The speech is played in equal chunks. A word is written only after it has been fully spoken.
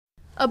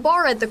A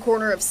bar at the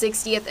corner of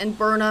 60th and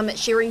Burnham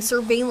sharing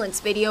surveillance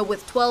video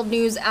with 12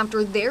 News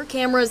after their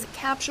cameras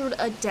captured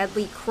a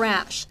deadly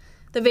crash.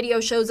 The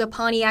video shows a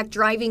Pontiac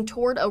driving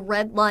toward a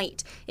red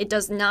light. It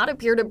does not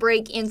appear to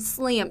brake and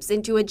slams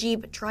into a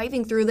Jeep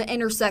driving through the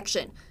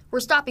intersection.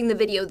 We're stopping the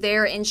video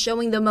there and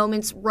showing the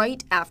moments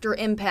right after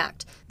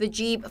impact. The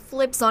Jeep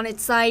flips on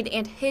its side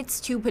and hits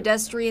two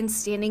pedestrians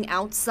standing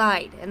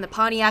outside, and the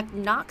Pontiac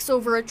knocks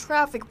over a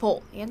traffic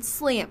pole and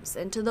slams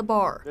into the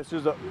bar. This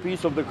is a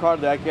piece of the car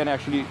that I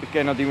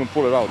cannot even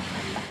pull it out.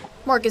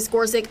 Marcus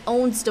Gorsick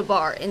owns the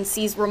bar and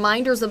sees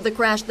reminders of the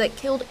crash that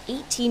killed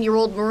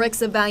 18-year-old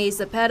Marixa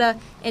Valle-Zepeda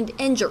and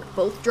injured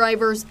both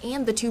drivers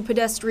and the two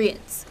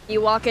pedestrians.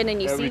 You walk in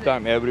and you see every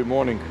time, every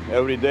morning,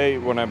 every day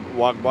when I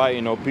walk by,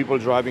 people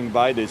driving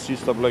by, they see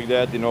stuff like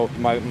that.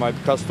 My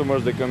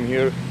customers, they come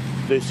here,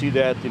 they see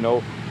that,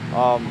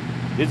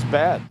 it's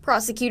bad.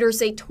 Prosecutors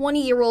say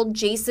 20-year-old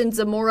Jason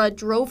Zamora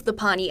drove the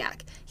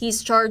Pontiac.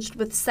 He's charged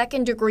with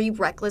second-degree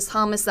reckless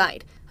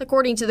homicide.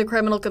 According to the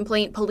criminal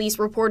complaint, police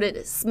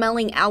reported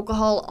smelling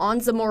alcohol on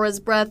Zamora's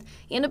breath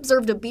and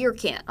observed a beer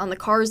can on the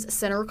car's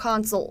center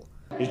console.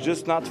 It's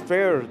just not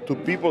fair to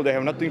people that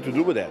have nothing to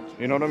do with that.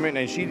 You know what I mean?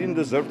 And she didn't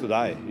deserve to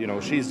die.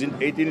 She's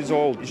 18 years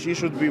old. She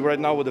should be right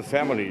now with the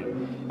family,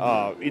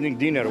 eating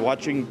dinner,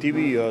 watching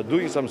TV,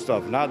 doing some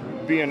stuff,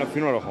 not being in a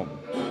funeral home.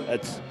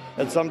 It's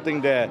something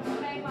that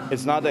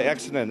it's not an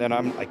accident, and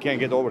I can't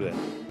get over that.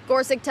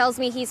 Gorsick tells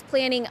me he's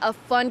planning a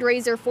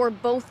fundraiser for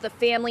both the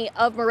family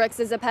of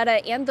Marixa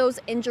Zepeda and those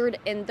injured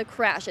in the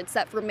crash. It's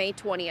set for May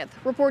 20th.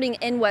 Reporting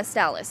in West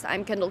Allis,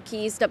 I'm Kendall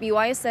Keys,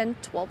 WISN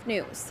 12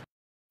 News.